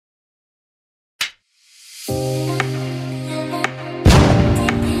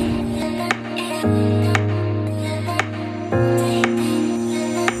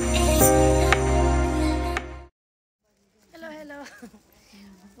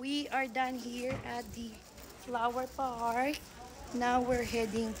We are done here at the flower park. Now we're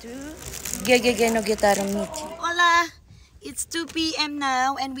heading to GeGeGe no Kitaro Michi. Hola! It's 2 p.m.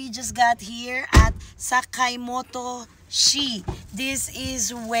 now and we just got here at Sakaimoto Shi. This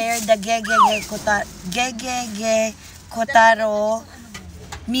is where the GeGeGe Kotaro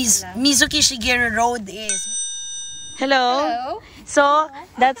Mizuki Shigeru Road is. Hello. Hello. So,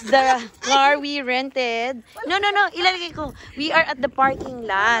 that's the car we rented. No. Ilalagay ko. We are at the parking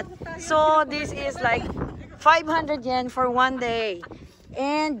lot. So, this is like 500 yen for one day.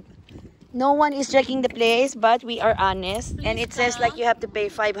 And no one is checking the place, but we are honest. And it says like you have to pay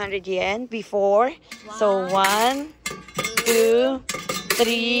 500 yen before. So, 1, 2,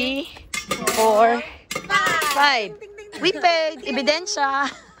 3, 4, 5. We paid.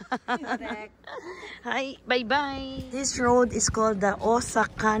 Ebidensya. Hi, bye-bye. This road is called the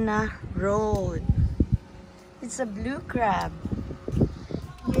Osakana Road. It's a blue crab.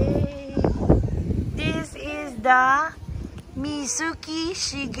 Yay! This is the Mizuki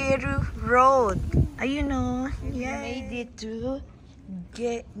Shigeru Road. You know, we made it to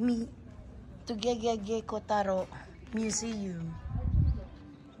GeGeGe Kotaro Museum.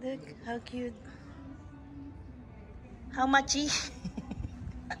 Look how cute. How much?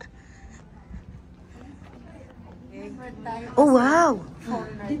 Oh wow!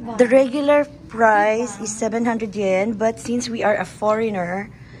 The regular price is 700 yen, but since we are a foreigner,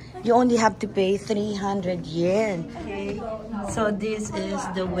 you only have to pay 300 yen. Okay. So this is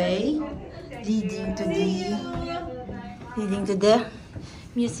the way leading to the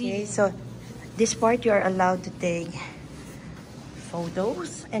museum. Okay, so this part you are allowed to take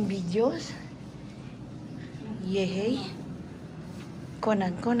photos and videos. Yay!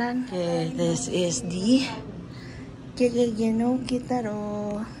 Conan. Okay, this is the GeGeGe no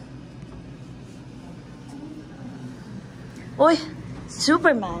Kitaro. Oy!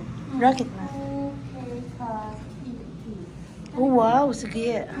 Superman! Rocketman! Oh wow!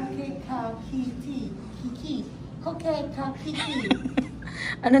 Sige!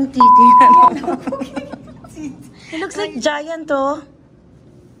 Anong titi? It looks like giant to.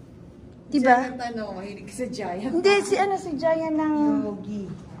 Diba? Giant ano? Mahilig sa giant. Hindi, si giant ng...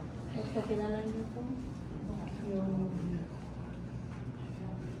 Yogi. Ito kilala nito.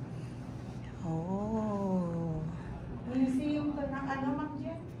 Oh. Museum to ng ano,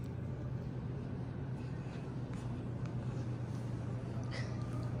 Magjen?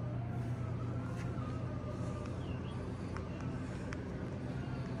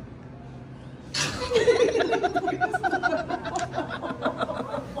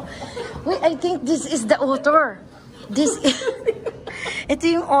 Wait, I think this is the author. Ito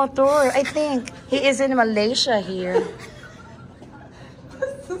yung author. I think he is in Malaysia here.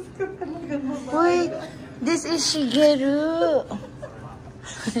 Wait, this is Shigeru.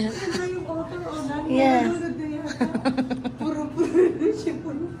 Yeah.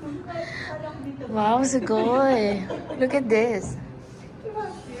 Wow, sugoy. Look at this.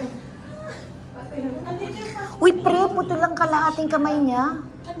 Uy, pre, puto lang kalahating kamay niya.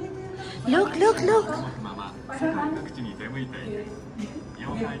 Look.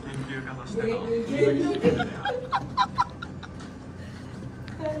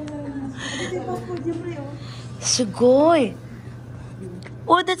 Sugoy.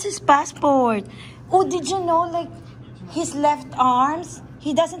 Oh, that's his passport. Oh, did you know, like, his left arms?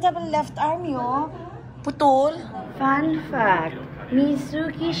 He doesn't have a left arm, yo. Putol. Fun fact.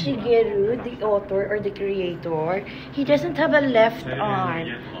 Mizuki Shigeru, the author or the creator, he doesn't have a left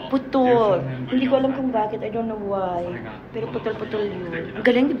arm. Putol. Hindi ko alam kung bakit. I don't know why. Pero putol-putol yun. Ang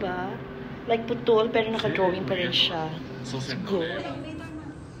galing, di ba? Like putol, pero naka-drawing pa rin siya. Good.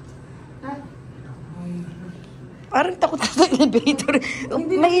 Parang takot sa elevator.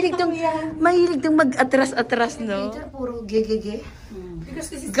 Mahilig tong mag-atras-atras, no? Elevator, puro GeGeGe.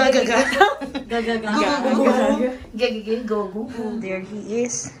 Gagaga. GeGeGe, go. There he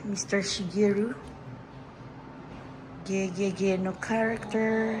is, Mr. Shigeru. GeGeGe no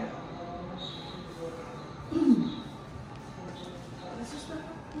character.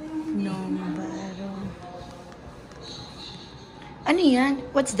 Nombaro. Ano yan?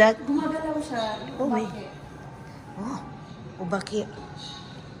 What's that? Gumagalaw siya. Oh, wait. Oh, ubaki.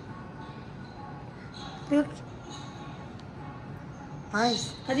 Look.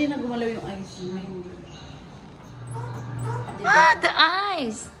 Eyes. Kanina gumalaw yung eyes niya. Ah, the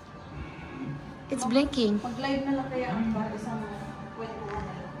eyes! It's blinking. Pag-live na lang kaya ang isang kwentuhan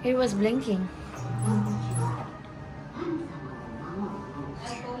na lang. It was blinking.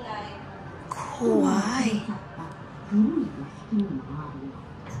 Why?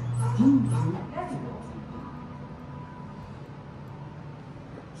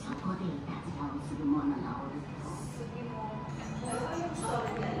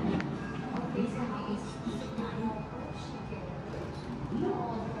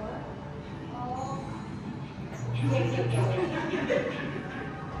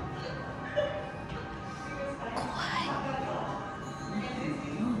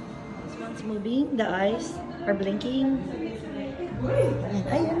 This one's moving. The eyes are blinking.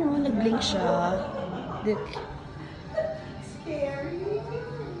 Ay, ano, nag-blink siya. Look.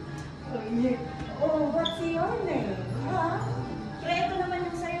 Oh, what's your name? Huh? Preto naman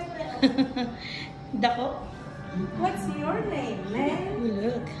yung sa'yo, Preto. Dako? What's your name, man? Oh,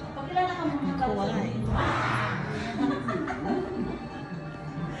 look. Pagkilala ka muna ba? Kawaii.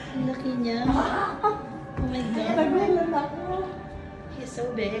 Ang laki niya. Oh my God. Nagulat ako. He's so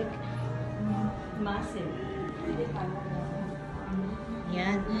big. Massive.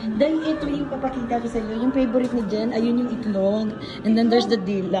 Yan. Dahil ito yung papakita ko sa iyo. Yung favorite ni Jen, ayun yung itlog. And then there's the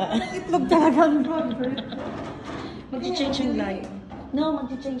dila. Itlog talaga ang favorite. Mag-change yung light. No,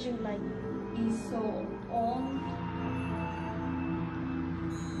 mag-change yung light. Iso on.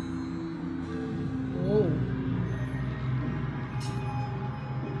 Oh.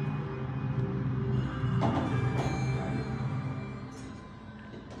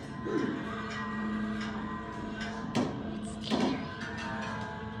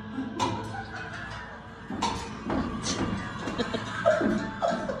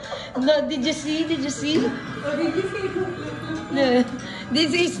 No, did you see? Did you see? Oh, did you say No,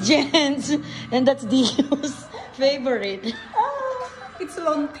 this is Jen's and that's Dio's favorite. oh, it's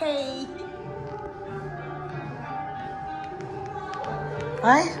Lonte.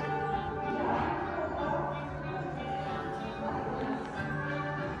 Ay?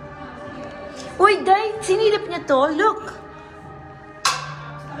 Uy, Day! Sinilip niya to. Look!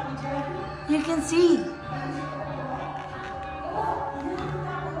 You can see.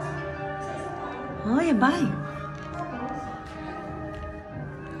 Oy, bye.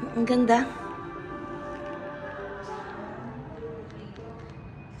 Ang ganda.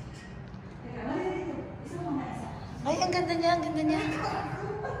 Ay, ang ganda niya, ang ganda niya.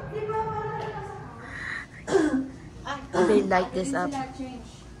 They light this up.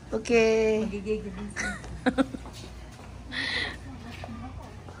 Okay.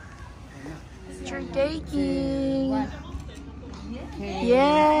 Picture taking.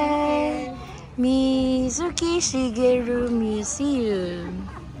 Yay! Mizuki Shigeru Museum.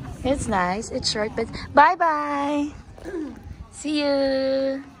 It's nice. It's short, but bye-bye. See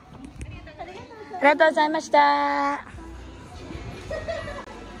you. Arigatou gozaimashita.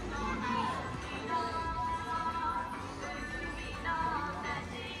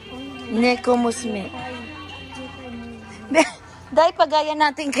 Neko Musume. Dahil pagaya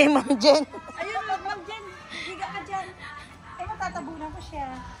natin kay Ma'am Jen. Ayun, Ma'am Jen. Higa ka dyan. Ay, matatabunan ko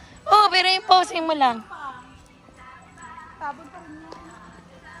siya. Oh, pero yung posing mo lang. Tabon pa rin yan.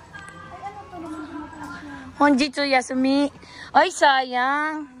 Ay, ano to naman dumataas niya? Honjitsu Yasumi. Ay,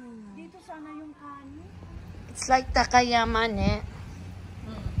 sayang. Dito sana yung kanin. It's like Takayama, ne?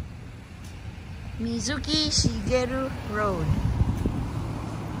 Mizuki Shigeru Road.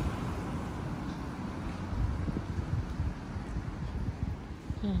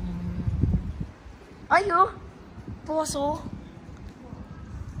 Ayo, poso.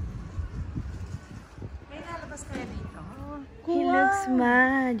 May nalabas kaya dito. He looks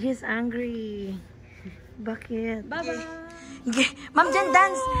mad. He's angry. Bakit? Bye-bye. Ma'am Jen,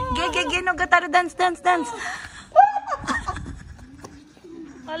 dance. GeGeGe no Kitaro, dance, dance, dance.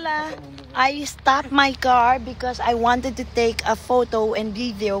 Hola. I stopped my car because I wanted to take a photo and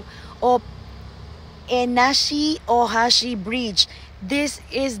video of Enashi Ohashi Bridge. This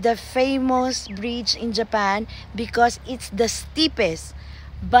is the famous bridge in Japan because it's the steepest.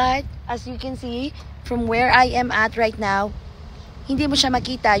 But as you can see from where I am at right now, hindi mo siya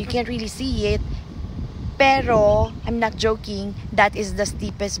makita. You can't really see it. Pero, I'm not joking, that is the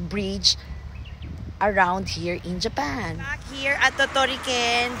steepest bridge around here in Japan. Back here at Tottori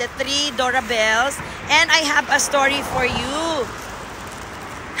Ken, the 3 doorbells, and I have a story for you.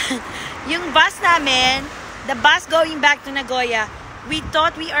 Yung bus namin, the bus going back to Nagoya, we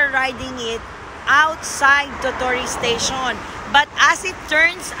thought we are riding it outside Tottori Station. But as it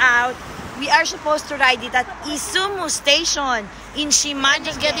turns out, we are supposed to ride it at Izumo Station in Shima.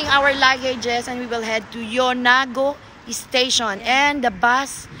 Just getting our luggages and we will head to Yonago Station. And the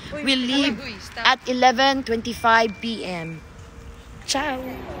bus will leave at 11:25 p.m. Ciao!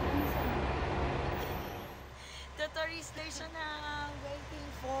 Tottori Station now, waiting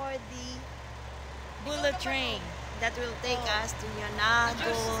for the bullet train that will take us to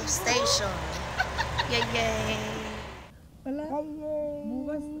Yonago Station. Yay, yay! Wala. Hey,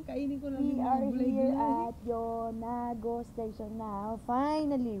 Bukas, kainin ko lang we yung mga are here gulay-gulay. at Yonago Station now.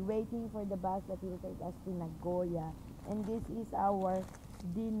 Finally, waiting for the bus that will take us to Nagoya. And this is our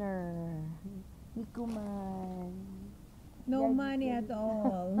dinner. Nikuman. No Yes, money yes. at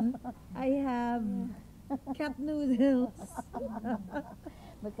all. I have cup noodles.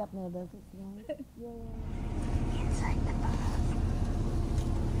 But cup noodles is nice. Yeah.